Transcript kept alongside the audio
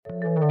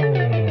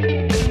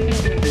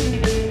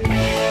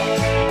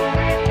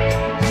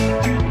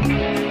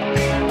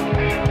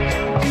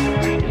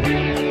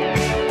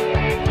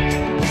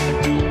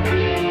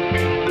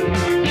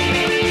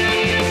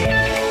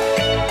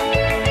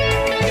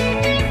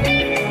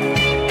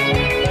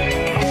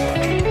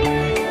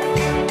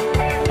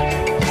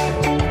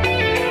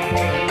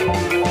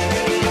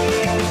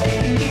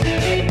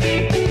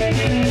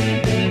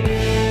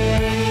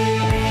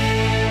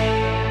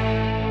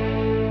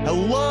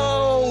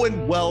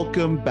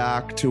welcome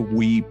back to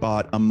We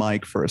Bought a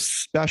Mic for a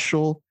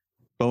special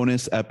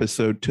bonus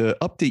episode to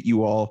update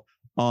you all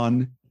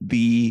on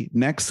the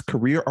next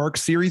Career Arc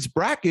Series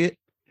bracket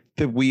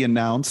that we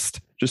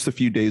announced just a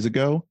few days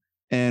ago.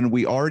 And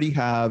we already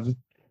have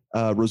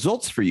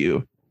results for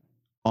you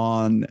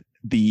on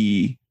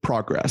the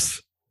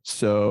progress.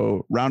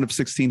 So round of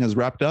 16 has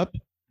wrapped up,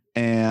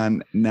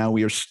 and now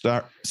we are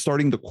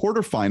starting the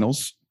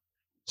quarterfinals.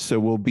 So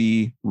we'll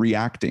be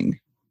reacting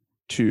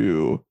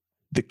to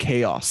the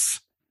chaos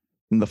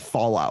and the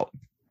fallout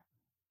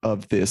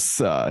of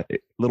this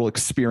little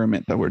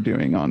experiment that we're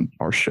doing on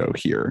our show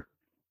here.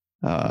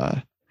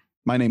 My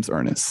name's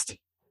Ernest.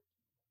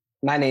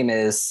 My name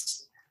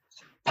is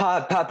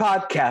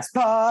podcast.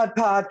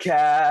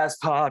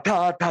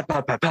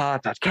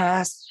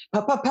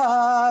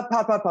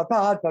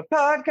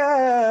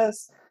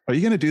 Are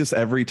you going to do this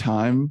every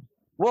time?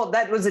 Well,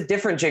 that was a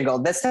different jingle.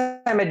 This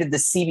time I did the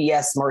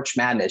CBS March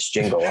Madness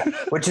jingle,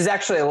 which is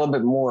actually a little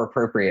bit more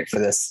appropriate for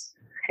this.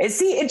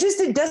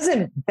 It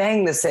doesn't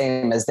bang the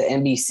same as the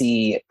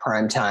NBC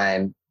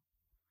primetime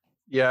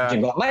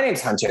jingle. My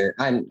name's Hunter.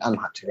 I'm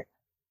Hunter.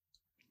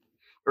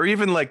 Or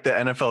even like the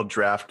NFL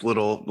draft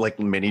little like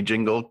mini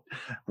jingle.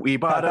 We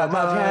bought a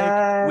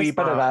mic. We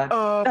bought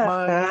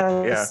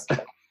a mic. Yeah.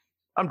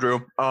 I'm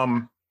Drew.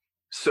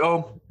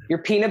 So your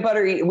peanut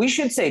butter. We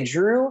should say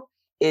Drew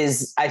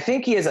I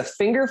think he has a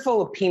finger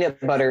full of peanut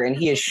butter and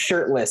he is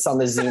shirtless on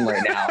the Zoom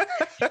right now.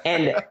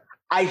 And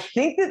I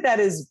think that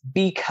is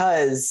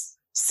because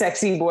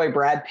sexy boy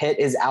Brad Pitt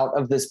is out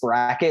of this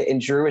bracket and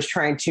Drew is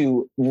trying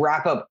to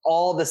wrap up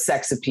all the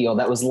sex appeal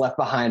that was left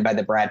behind by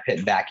the Brad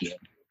Pitt vacuum.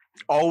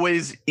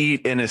 Always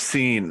eat in a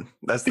scene.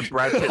 That's the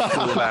Brad Pitt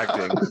school of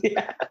acting.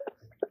 Yeah.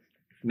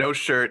 No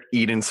shirt,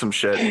 eating some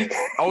shit.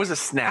 Always a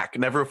snack,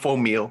 never a full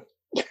meal.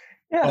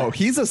 Yeah. Oh,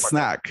 he's a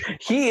snack.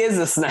 He is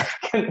a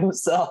snack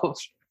himself.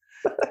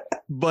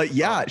 But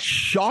yeah,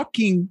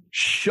 shocking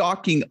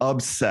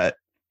upset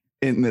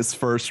in this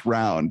first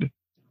round,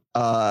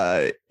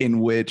 in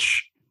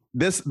which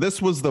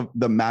this was the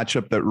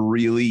matchup that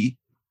really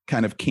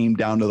kind of came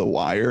down to the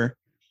wire.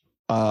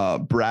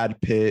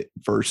 Brad Pitt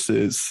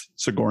versus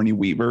Sigourney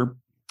Weaver.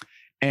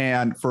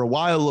 And for a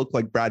while, it looked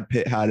like Brad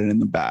Pitt had it in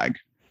the bag.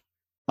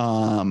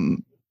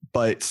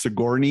 But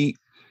Sigourney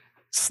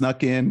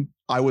snuck in.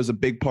 I was a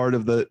big part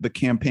of the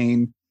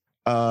campaign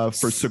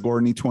for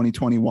Sigourney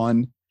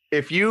 2021.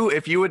 If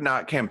you had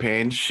not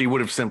campaigned, she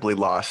would have simply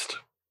lost.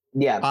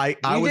 Yeah.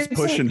 I was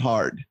pushing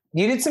hard.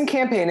 You did some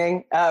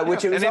campaigning,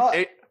 which it was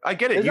I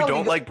get it. You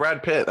don't like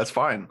Brad Pitt. That's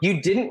fine. You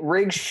didn't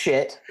rig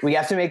shit. We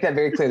have to make that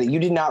very clear that you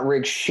did not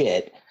rig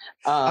shit.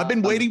 I've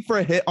been waiting for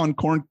a hit on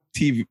Corn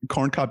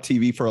Cob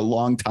TV for a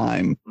long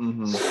time,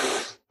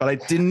 but I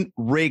didn't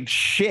rig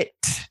shit.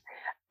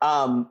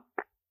 No,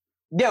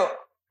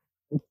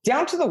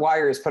 down to the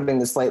wire is putting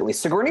this lightly.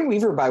 Sigourney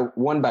Weaver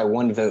won by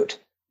one vote.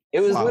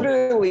 It was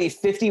literally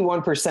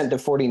 51% to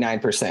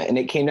 49%, and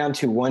it came down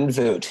to one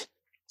vote.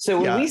 So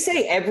when we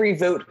say every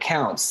vote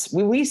counts,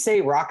 when we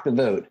say rock the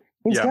vote,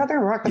 means go out there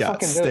and rock the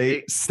fucking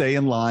vote. Stay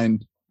in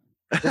line.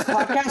 This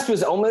podcast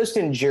was almost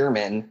in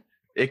German.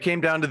 It came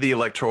down to the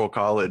Electoral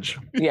College.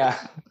 Yeah.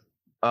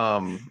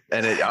 And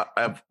it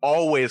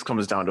always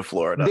comes down to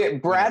Florida.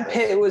 Brad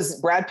Pitt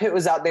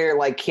was out there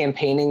like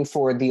campaigning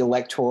for the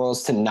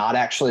electorals to not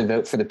actually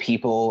vote for the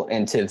people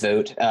and to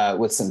vote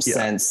with some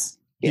sense.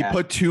 He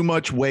put too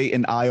much weight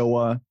in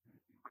Iowa.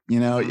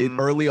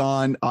 Early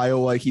on,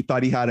 Iowa, he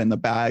thought he had it in the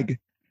bag.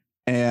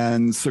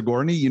 And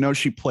Sigourney,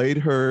 she played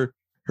her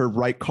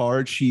right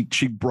card. She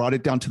brought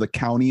it down to the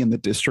county and the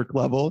district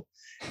level.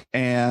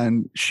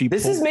 And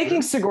this is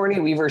making Sigourney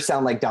Weaver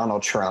sound like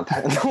Donald Trump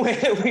the way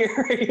that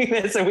we're reading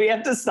this. And we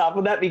have to stop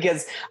with that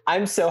because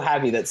I'm so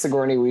happy that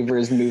Sigourney Weaver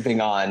is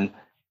moving on.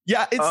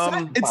 Yeah,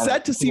 it's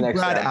sad to see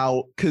Brad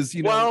out because,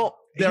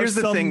 here's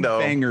the thing, though.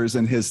 Bangers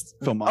in his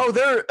film.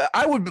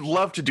 I would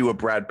love to do a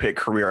Brad Pitt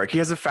career arc. He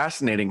has a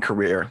fascinating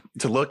career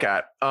to look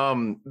at.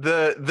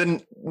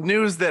 The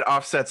news that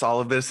offsets all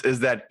of this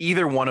is that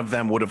either one of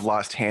them would have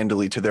lost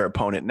handily to their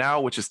opponent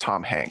now, which is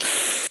Tom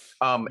Hanks.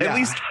 At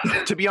least,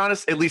 to be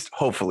honest,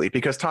 hopefully,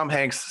 because Tom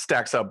Hanks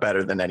stacks up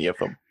better than any of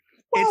them.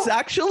 Well, it's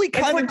actually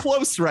kind of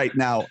close right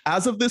now.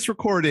 As of this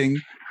recording,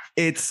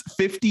 it's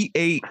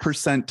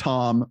 58%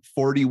 Tom,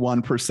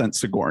 41%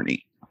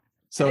 Sigourney.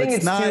 So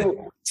it's not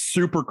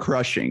super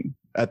crushing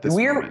at this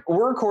point.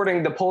 We're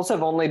recording. The polls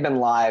have only been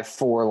live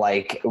for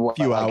like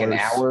an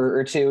hour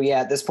or two.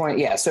 Yeah, at this point.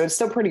 Yeah. So it's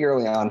still pretty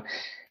early on.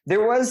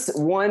 There was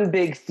one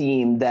big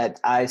theme that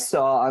I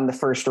saw on the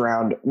first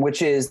round,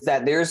 which is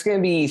that there's going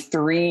to be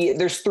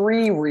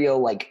three real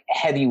like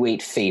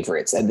heavyweight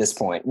favorites at this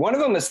point. One of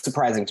them is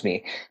surprising to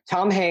me.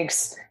 Tom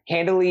Hanks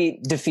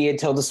handily defeated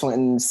Tilda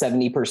Swinton,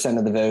 70%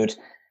 of the vote.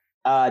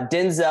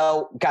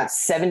 Denzel got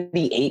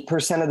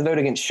 78% of the vote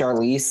against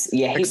Charlize.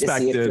 You hate to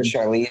see it for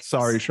Charlize.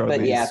 Sorry, Charlize.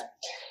 But yeah.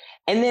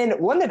 And then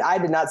one that I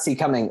did not see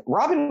coming,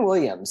 Robin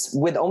Williams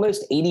with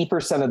almost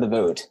 80% of the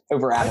vote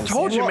over Adam Sandler. I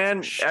told you,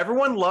 man,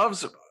 everyone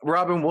loves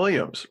Robin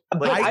Williams.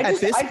 But I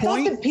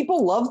thought that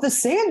people love the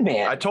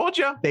Sandman. I told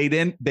you they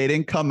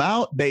didn't come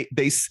out.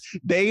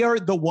 They are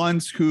the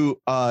ones who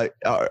are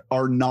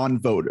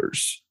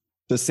non-voters.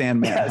 The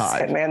Sandman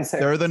Hive.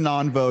 They're the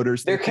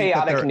non-voters. They're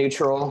chaotic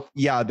neutral.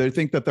 Yeah, they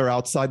think that they're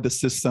outside the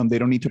system. They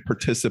don't need to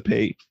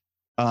participate.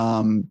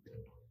 And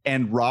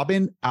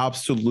Robin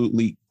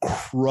absolutely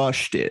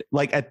crushed it.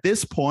 Like at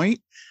this point,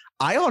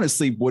 I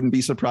honestly wouldn't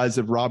be surprised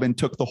if Robin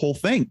took the whole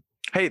thing.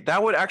 Hey,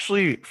 that would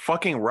actually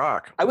fucking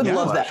rock. I would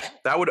love that.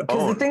 That would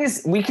own. The thing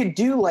is, we could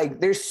do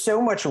there's so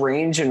much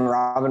range in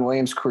Robin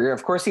Williams' career.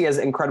 Of course, he has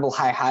incredible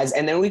high highs.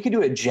 And then we could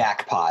do a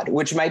Jack pod,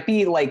 which might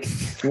be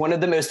one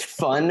of the most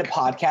fun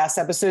podcast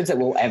episodes that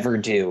we'll ever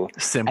do.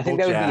 Simple I think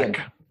that would be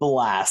a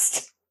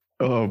blast.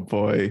 Oh,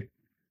 boy.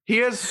 He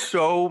has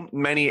so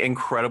many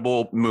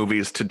incredible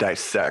movies to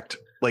dissect.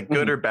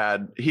 Good or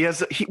bad.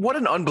 What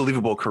an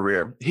unbelievable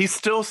career. He's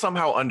still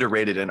somehow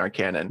underrated in our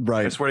canon.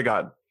 Right. I swear to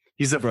God.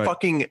 He's a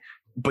fucking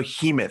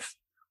behemoth.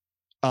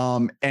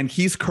 And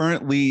he's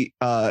currently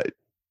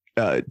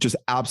just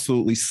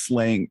absolutely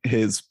slaying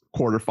his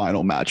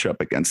quarterfinal matchup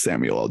against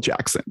Samuel L.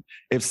 Jackson.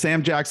 If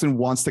Sam Jackson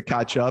wants to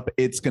catch up,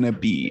 it's going to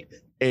be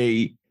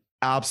a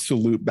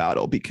absolute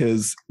battle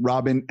because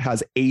Robin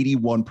has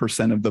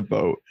 81% of the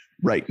vote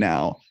right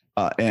now.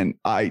 And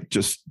I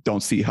just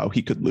don't see how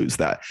he could lose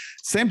that.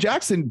 Sam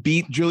Jackson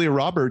beat Julia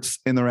Roberts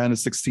in the round of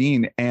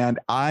 16. And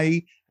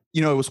it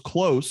was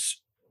close,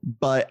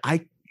 but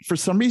I, for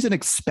some reason,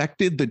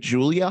 expected the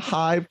Julia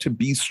Hive to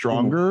be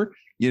stronger,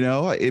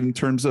 in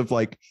terms of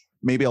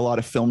maybe a lot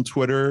of film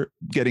Twitter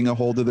getting a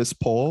hold of this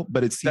poll,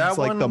 but it seems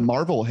like the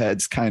Marvel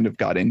heads kind of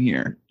got in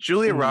here.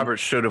 Julia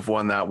Roberts should have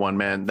won that one,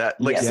 man.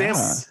 Sam,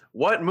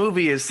 what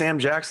movie is Sam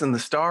Jackson the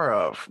star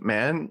of,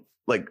 man?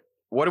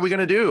 What are we going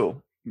to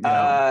do?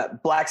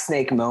 Black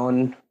Snake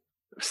Moan.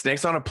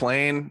 Snakes on a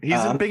Plane.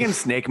 He's big in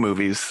snake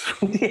movies.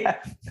 Yeah.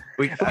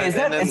 Is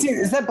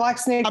that Black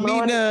Snake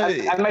Moan?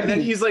 I might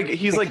be. He's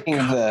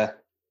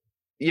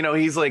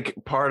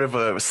part of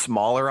a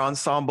smaller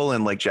ensemble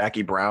in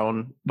Jackie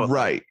Brown. But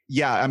right.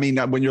 Yeah. I mean,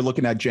 when you're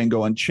looking at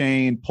Django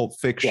Unchained, Pulp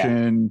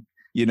Fiction,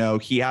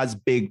 he has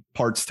big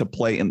parts to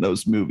play in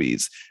those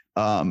movies.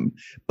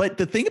 But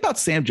the thing about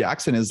Sam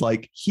Jackson is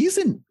he's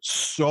in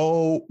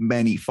so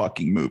many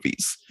fucking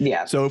movies.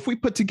 Yeah. So if we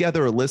put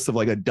together a list of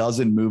a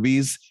dozen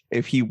movies,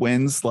 if he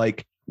wins,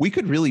 we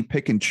could really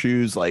pick and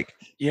choose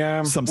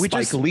some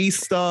Spike Lee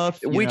stuff.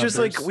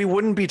 We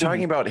wouldn't be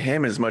talking about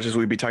him as much as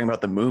we'd be talking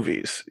about the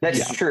movies.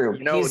 That's true.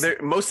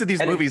 Most of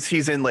these movies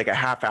he's in a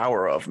half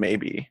hour of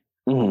maybe.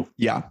 Mm-hmm.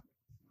 Yeah.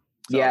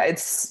 So, yeah.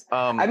 It's,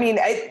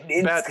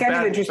 it's kind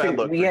of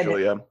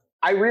interesting.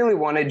 I really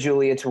wanted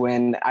Julia to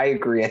win. I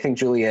agree. I think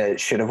Julia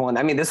should have won.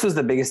 I mean, this was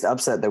the biggest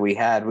upset that we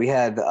had. We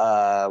had,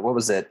 what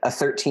was it? A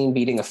 13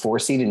 beating a 4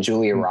 seed in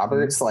Julia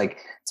Roberts.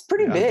 It's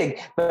pretty big.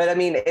 But I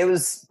mean, it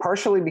was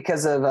partially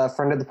because of a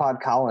friend of the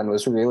pod, Colin,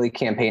 was really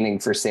campaigning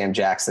for Sam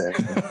Jackson.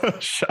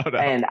 Shout out.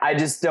 And I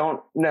just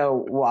don't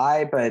know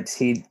why, but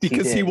he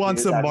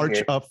wants to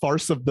march a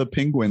Farce of the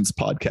Penguins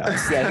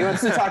podcast. Yeah, he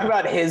wants to talk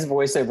about his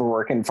voiceover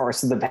work in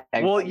Farce of the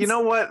Penguins. Well, you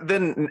know what?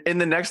 Then in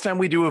the next time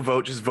we do a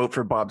vote, just vote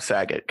for Bob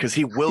Saget because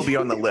he will be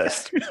on the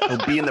list.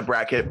 He'll be in the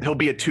bracket. He'll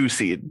be a 2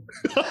 seed.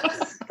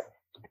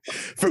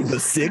 From the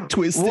sick,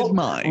 twisted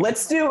mind.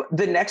 Let's do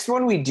the next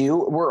one we do.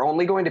 We're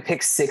only going to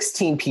pick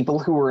 16 people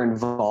who were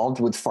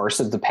involved with Farce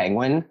of the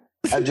Penguin,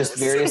 of just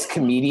various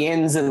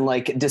comedians and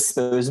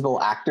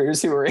disposable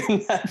actors who were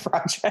in that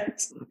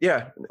project.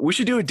 Yeah, we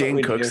should do a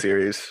Dane Cook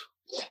series.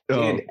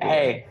 Dude,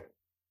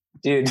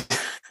 dude,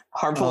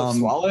 Harmful if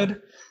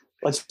Swallowed.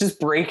 Let's just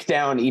break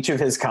down each of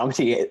his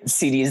comedy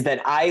CDs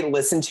that I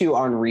listened to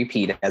on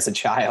repeat as a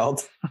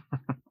child.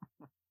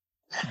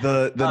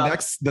 The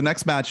next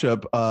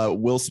matchup,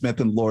 Will Smith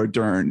and Laura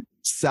Dern.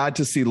 Sad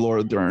to see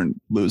Laura Dern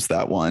lose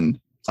that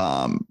one.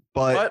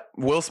 But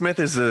Will Smith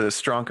is a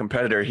strong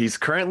competitor. He's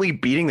currently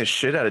beating the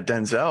shit out of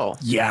Denzel.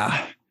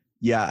 Yeah.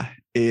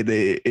 It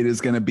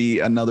is going to be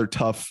another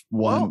tough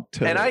one.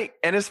 And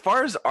as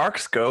far as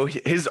arcs go,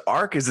 his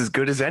arc is as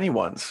good as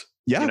anyone's.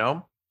 Yeah,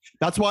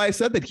 that's why I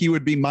said that he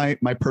would be my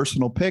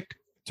personal pick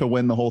to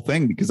win the whole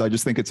thing, because I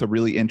just think it's a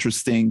really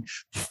interesting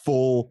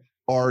full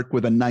arc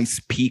with a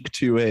nice peak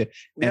to it.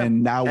 Yeah.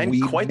 And now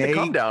the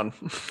come down.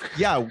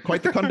 Yeah,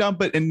 quite the come down.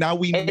 But now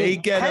we may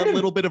get a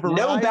little bit of a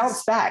rise.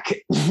 Bounce back.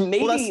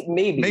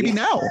 Maybe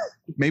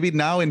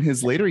now in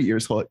his later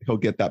years he'll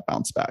get that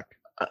bounce back.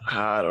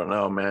 I don't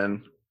know,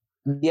 man.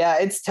 Yeah,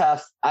 it's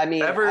tough. I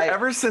mean,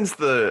 ever since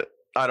the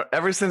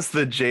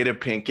Jada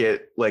Pinkett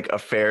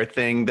affair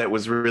thing, that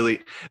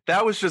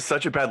was just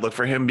such a bad look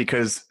for him,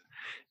 because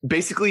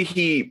basically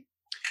he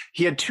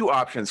had two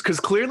options, because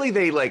clearly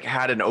they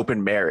had an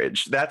open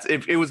marriage.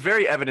 It was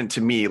very evident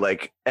to me,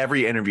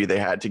 every interview they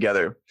had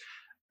together.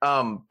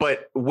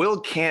 But Will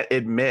can't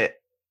admit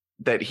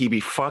that he be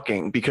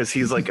fucking, because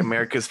he's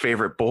America's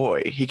favorite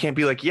boy. He can't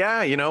be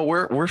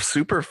we're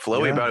super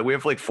flowy about it. We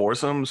have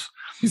foursomes.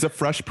 He's a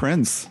fresh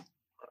prince.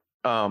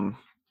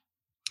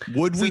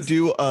 Would we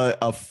do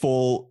a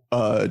full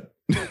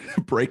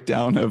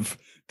breakdown of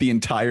the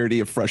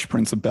entirety of Fresh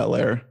Prince of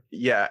Bel-Air.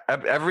 Yeah,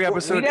 every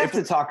episode. We'd have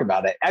to talk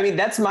about it. I mean,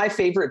 that's my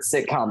favorite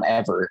sitcom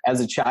ever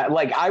as a child.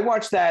 Like, I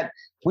watched that.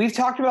 We've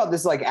talked about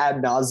this like ad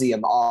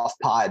nauseum off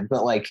pod,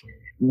 but like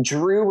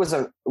Drew was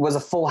a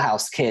Full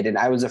House kid and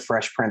I was a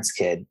Fresh Prince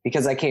kid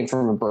because I came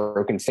from a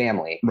broken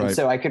family. Right. And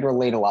so I could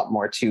relate a lot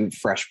more to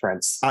Fresh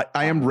Prince.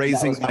 I am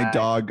raising my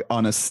dog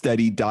on a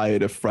steady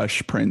diet of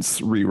Fresh Prince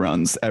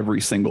reruns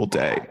every single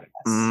day.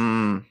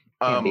 Can't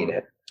beat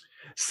it.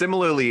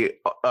 Similarly,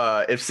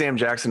 if Sam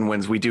Jackson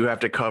wins, we do have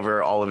to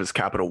cover all of his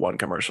Capital One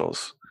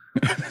commercials.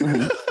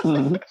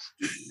 Look,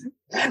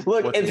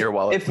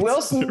 if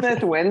Will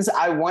Smith wins,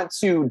 I want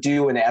to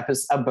do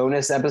a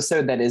bonus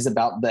episode that is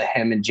about the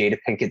him and Jada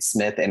Pinkett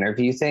Smith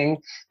interview thing.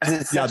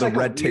 It's the like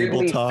red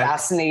table talk.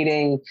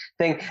 Fascinating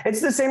thing.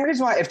 It's the same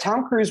reason why if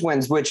Tom Cruise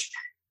wins, which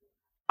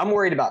I'm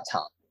worried about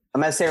Tom.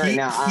 I'm gonna say right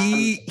now,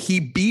 he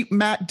beat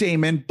Matt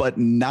Damon, but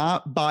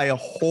not by a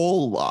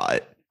whole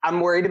lot. I'm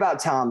worried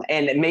about Tom,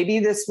 and maybe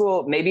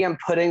I'm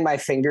putting my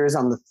fingers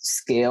on the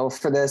scale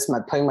for this,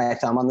 putting my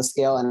thumb on the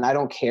scale, and I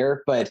don't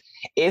care. But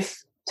if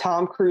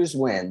Tom Cruise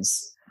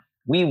wins,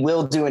 we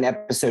will do an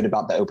episode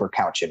about the Oprah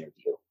couch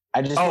interview.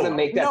 I just want to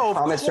make that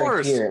promise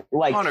right here.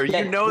 Like, Connor,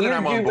 you know that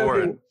I'm on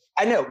board.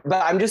 I know,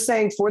 but I'm just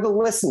saying for the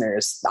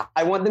listeners,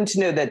 I want them to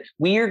know that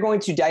we are going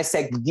to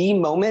dissect the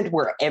moment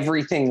where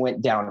everything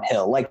went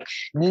downhill. Like,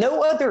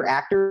 no other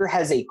actor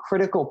has a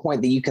critical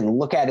point that you can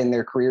look at in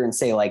their career and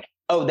say, like,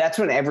 oh, that's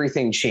when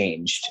everything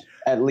changed,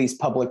 at least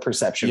public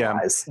perception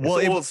wise.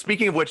 Well,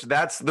 speaking of which,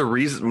 that's the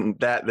reason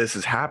that this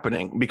is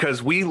happening,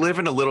 because we live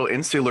in a little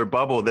insular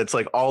bubble that's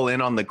like all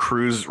in on the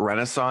cruise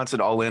renaissance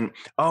and all in.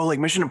 Oh, like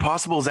Mission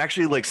Impossible is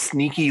actually like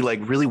sneaky, like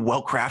really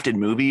well-crafted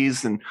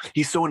movies. And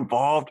he's so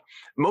involved.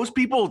 Most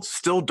people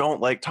still don't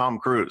like Tom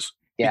Cruise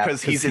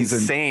because he's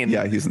insane.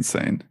 He's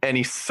insane. And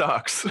he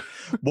sucks.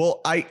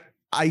 Well, I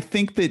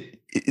think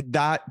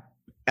that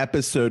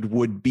episode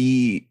would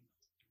be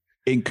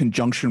in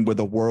conjunction with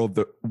a War of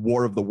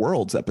the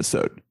Worlds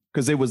episode,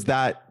 because it was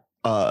that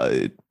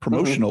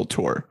promotional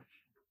tour.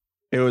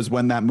 It was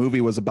when that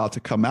movie was about to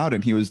come out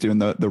and he was doing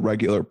the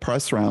regular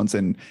press rounds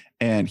and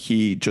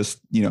he just,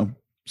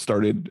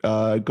 started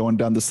going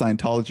down the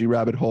Scientology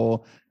rabbit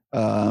hole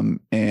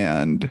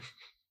and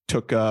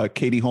took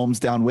Katie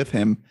Holmes down with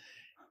him.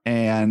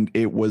 And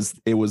it was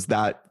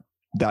that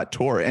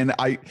tour. And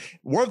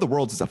War of the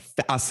Worlds is a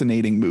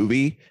fascinating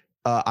movie.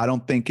 I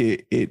don't think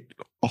it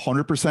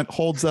 100%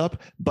 holds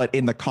up, but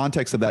in the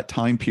context of that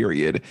time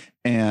period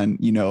and,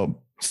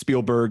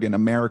 Spielberg and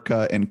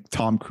America and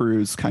Tom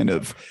Cruise kind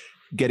of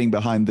getting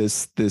behind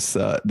this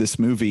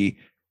movie,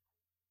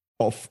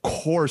 of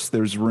course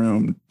there's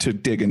room to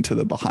dig into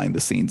the behind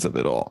the scenes of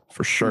it all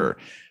for sure.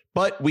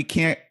 But we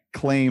can't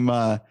claim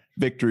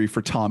victory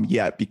for Tom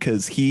yet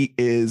because he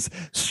is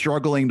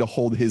struggling to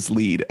hold his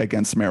lead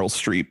against Meryl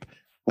Streep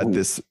at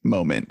this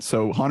moment.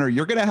 So Hunter,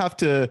 you're going to have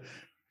to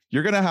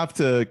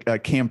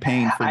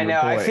campaign for your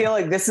boy. I feel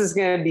like this is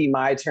going to be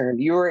my turn.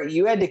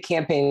 You had to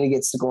campaign to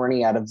get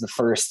Sigourney out of the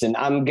first, and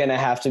I'm going to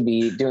have to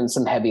be doing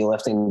some heavy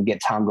lifting to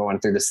get Tom going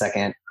through the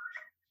second.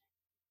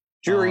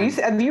 Drew,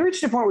 have you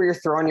reached a point where you're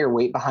throwing your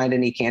weight behind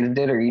any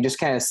candidate, or are you just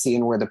kind of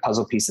seeing where the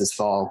puzzle pieces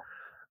fall?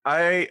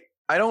 I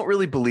don't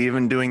really believe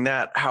in doing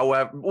that.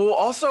 However,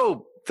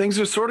 also things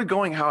are sort of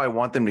going how I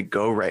want them to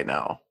go right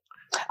now.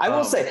 I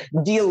will say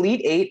the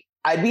Elite Eight,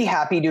 I'd be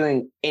happy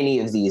doing any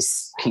of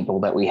these people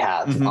that we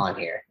have on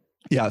here.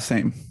 Yeah,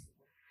 same.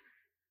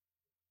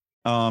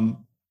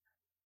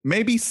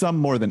 Maybe some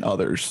more than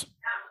others.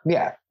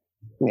 Yeah.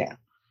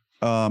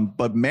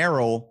 But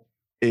Meryl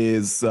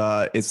is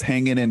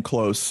hanging in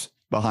close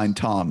behind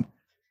Tom.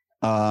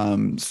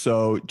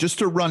 So just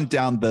to run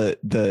down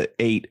the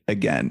 8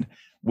 again,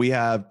 we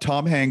have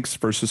Tom Hanks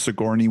versus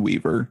Sigourney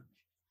Weaver,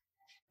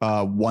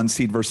 1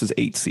 seed versus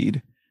 8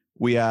 seed.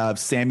 We have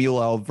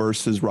Samuel L.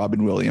 versus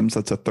Robin Williams.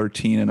 That's a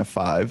 13 and a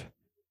 5.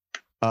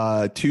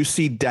 2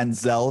 seed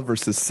Denzel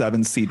versus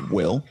 7 seed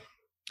Will.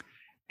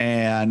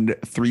 And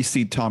 3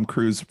 seed Tom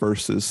Cruise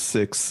versus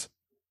 6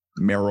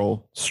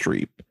 Meryl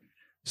Streep.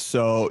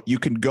 So you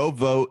can go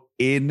vote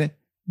in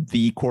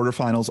the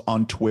quarterfinals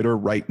on Twitter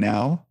right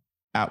now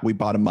at We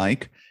Bought a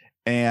Mic.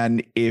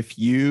 And if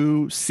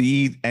you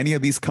see any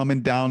of these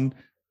coming down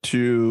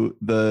to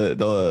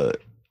the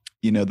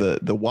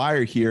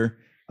wire here,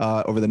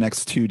 over the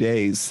next 2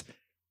 days,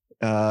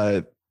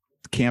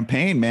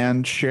 campaign,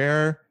 man,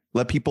 share,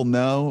 let people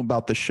know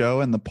about the show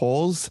and the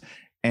polls,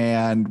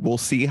 and we'll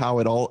see how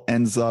it all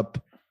ends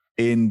up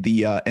in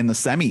the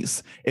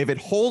semis. If it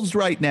holds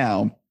right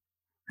now,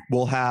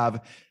 we'll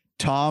have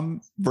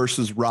Tom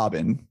versus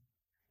Robin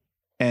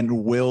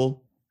and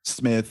Will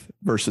Smith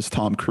versus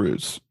Tom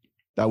Cruise.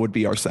 That would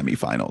be our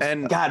semifinals.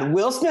 And God,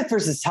 Will Smith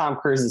versus Tom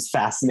Cruise is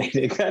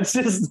fascinating. That's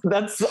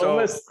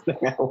almost the thing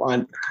I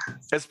want.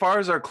 As far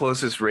as our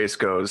closest race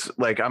goes,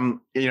 like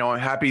I'm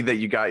happy that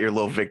you got your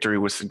little victory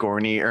with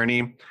Sigourney,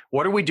 Ernie.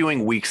 What are we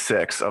doing week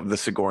 6 of the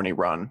Sigourney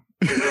run?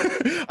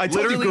 I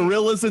told you,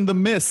 gorillas in the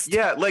mist.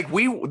 Yeah, like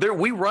we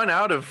run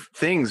out of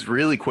things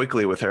really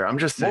quickly with her. I'm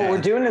just saying. Well,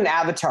 we're doing an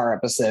Avatar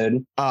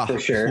episode for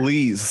sure.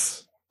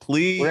 Please.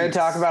 please. We're going to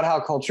talk about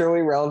how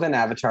culturally relevant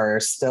Avatar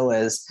still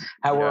is,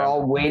 how we're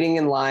all waiting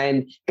in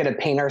line, going to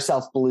paint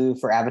ourselves blue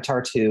for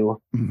Avatar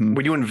 2. Mm-hmm.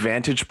 We're doing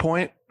Vantage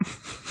Point.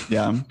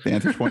 Yeah,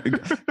 Vantage Point.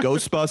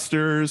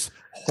 Ghostbusters,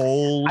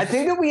 Holes. I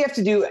think that we have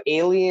to do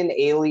Alien,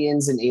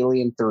 Aliens, and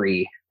Alien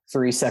 3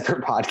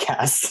 separate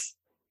podcasts.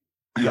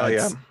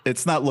 Yeah,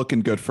 it's not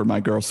looking good for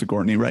my girl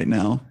Sigourney right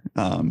now.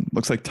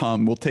 Looks like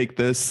Tom will take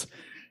this,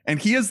 and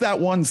he is that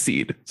 1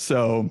 seed.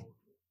 So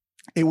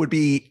it would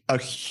be a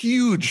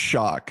huge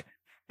shock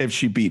if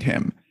she beat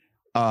him.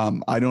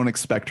 I don't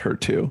expect her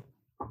to.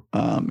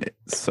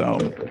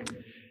 So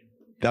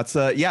that's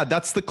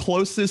the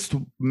closest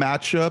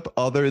matchup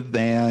other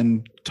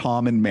than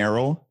Tom and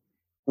Meryl.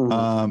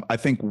 Mm-hmm. I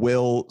think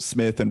Will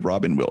Smith and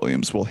Robin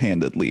Williams will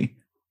handedly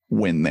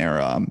win their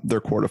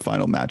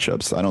quarterfinal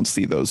matchups. I don't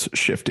see those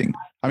shifting.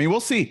 I mean, we'll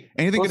see.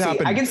 Anything can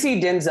happen. I can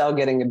see Denzel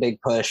getting a big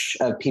push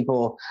of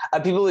people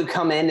who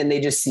come in and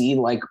they just see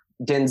like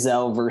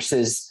Denzel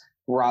versus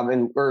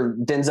Robin or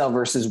Denzel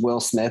versus Will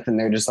Smith, and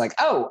they're just like,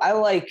 oh, I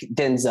like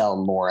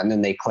Denzel more, and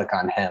then they click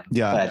on him.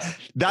 Yeah, but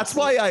that's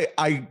why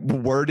I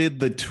worded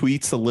the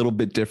tweets a little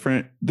bit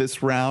different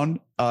this round,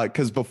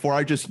 because before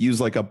I just used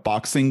like a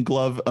boxing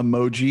glove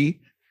emoji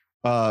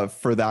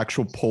for the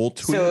actual poll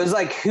tweet. So it was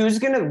like, who's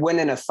gonna win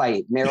in a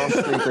fight, Meryl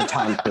Streep or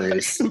Tom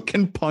Cruise? Who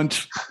can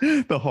punch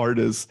the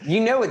hardest? You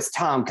know it's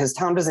Tom, because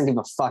Tom doesn't give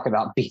a fuck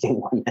about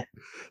beating women.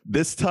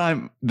 This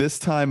time,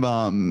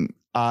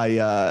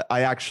 I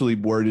actually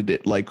worded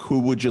it like, who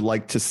would you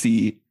like to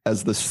see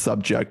as the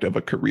subject of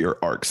a career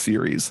arc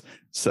series?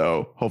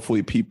 So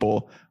hopefully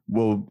people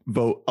will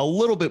vote a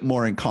little bit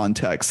more in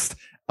context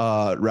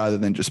rather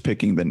than just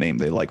picking the name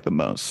they like the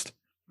most.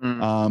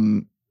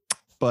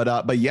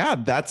 But yeah,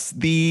 that's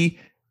the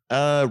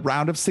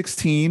round of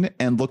 16,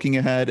 and looking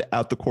ahead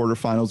at the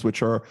quarterfinals,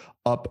 which are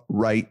up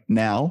right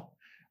now.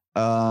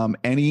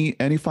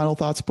 Any final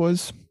thoughts,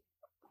 boys?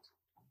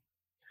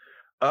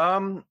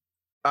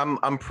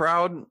 I'm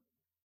proud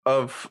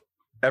of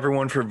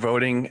everyone for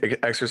voting,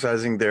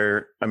 exercising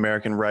their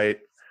American right.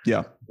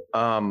 Yeah.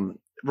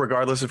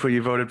 Regardless of who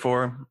you voted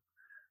for.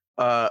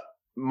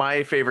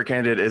 My favorite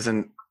candidate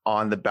isn't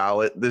on the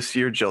ballot this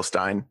year, Jill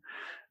Stein,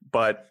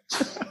 but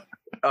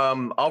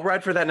I'll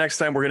ride for that next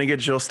time. We're gonna get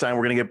Jill Stein.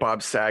 We're gonna get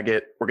Bob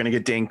Saget. We're gonna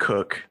get Dane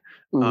Cook.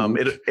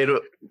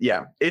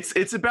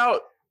 It's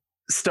about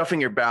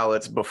stuffing your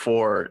ballots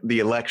before the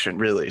election,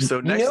 really.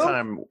 So next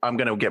time I'm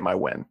gonna get my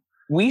win.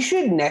 We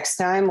should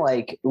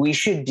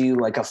do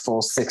like a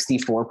full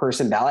 64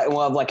 person ballot, and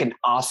we'll have like an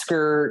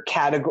Oscar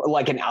category,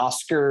 like an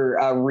Oscar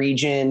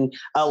region,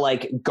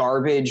 like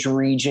garbage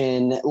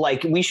region.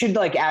 Like we should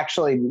like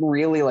actually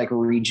really like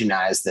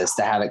regionize this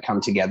to have it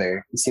come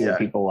together and see what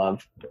people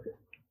love.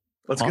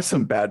 Let's get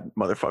some bad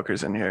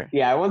motherfuckers in here.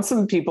 Yeah, I want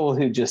some people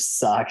who just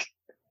suck.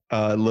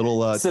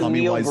 Little some Tommy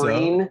Neil Wiseau.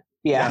 Breen.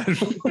 Yeah.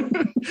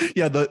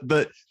 Yeah,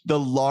 the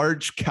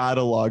large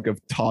catalog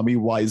of Tommy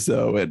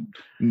Wiseau and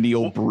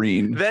Neil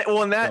Breen. If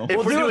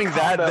we're doing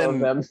that,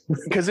 then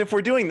because if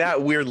we're doing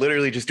that, we're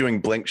literally just doing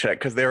Blink Check,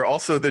 because they're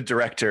also the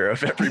director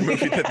of every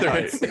movie that they're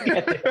in.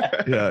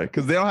 Yeah,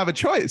 because they don't have a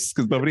choice,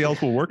 because nobody else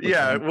will work with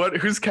them.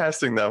 Who's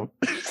casting them?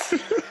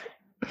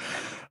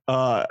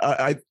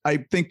 I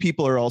think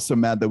people are also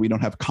mad that we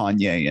don't have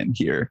Kanye in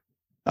here.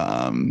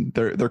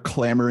 They're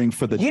clamoring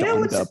for the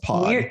Donda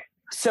pod. Weird?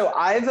 So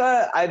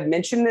I've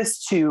mentioned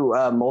this to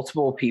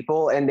multiple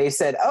people, and they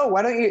said, "Oh,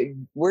 why don't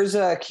you? Where's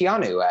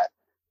Keanu at?"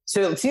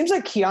 So it seems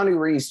like Keanu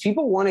Reeves.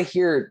 People want to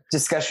hear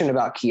discussion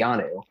about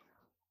Keanu.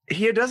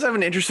 He does have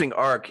an interesting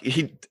arc.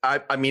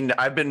 I mean,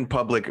 I've been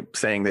public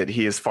saying that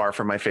he is far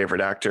from my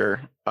favorite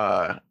actor.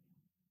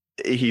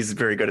 He's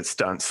very good at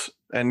stunts,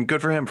 and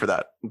good for him for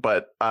that.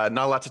 But not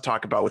a lot to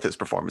talk about with his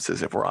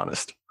performances, if we're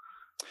honest.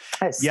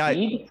 Yeah.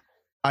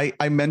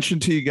 I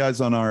mentioned to you guys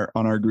on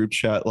our group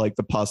chat, like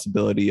the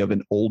possibility of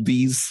an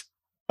oldies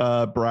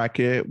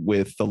bracket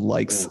with the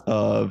likes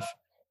of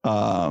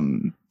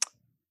Audrey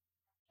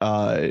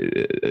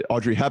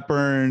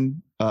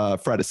Hepburn,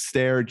 Fred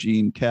Astaire,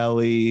 Gene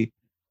Kelly,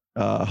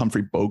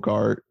 Humphrey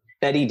Bogart,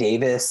 Bette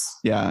Davis.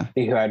 Yeah.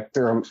 Yeah.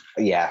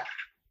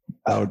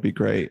 That would be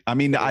great. I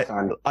mean,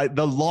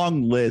 the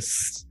long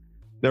list,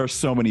 there are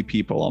so many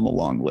people on the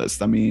long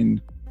list. I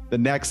mean, the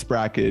next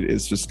bracket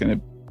is just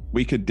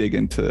we could dig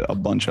into a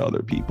bunch of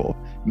other people.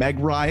 Meg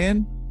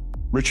Ryan,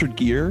 Richard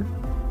Gere,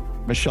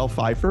 Michelle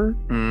Pfeiffer,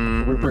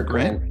 Rupert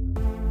Grint.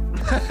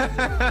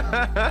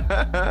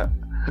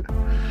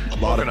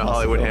 Welcome to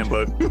Hollywood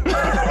Handbook.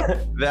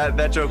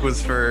 That joke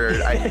was for,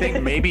 I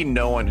think, maybe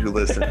no one who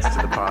listens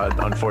to the pod,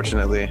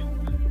 unfortunately.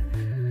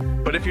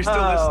 But if you're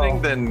still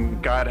listening, then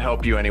God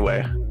help you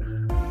anyway.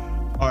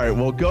 All right,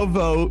 well, go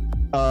vote.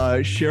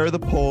 Share the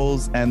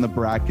polls and the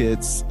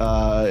brackets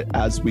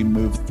as we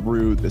move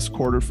through this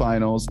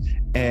quarterfinals,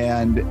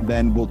 and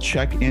then we'll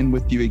check in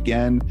with you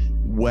again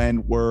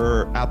when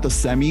we're at the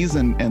semis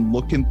and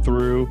looking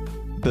through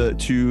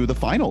to the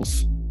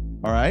finals.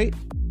 All right.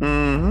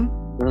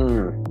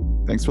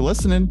 Mm-hmm. Thanks for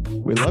listening.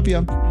 We love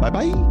you.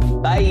 Bye-bye.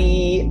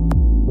 Bye.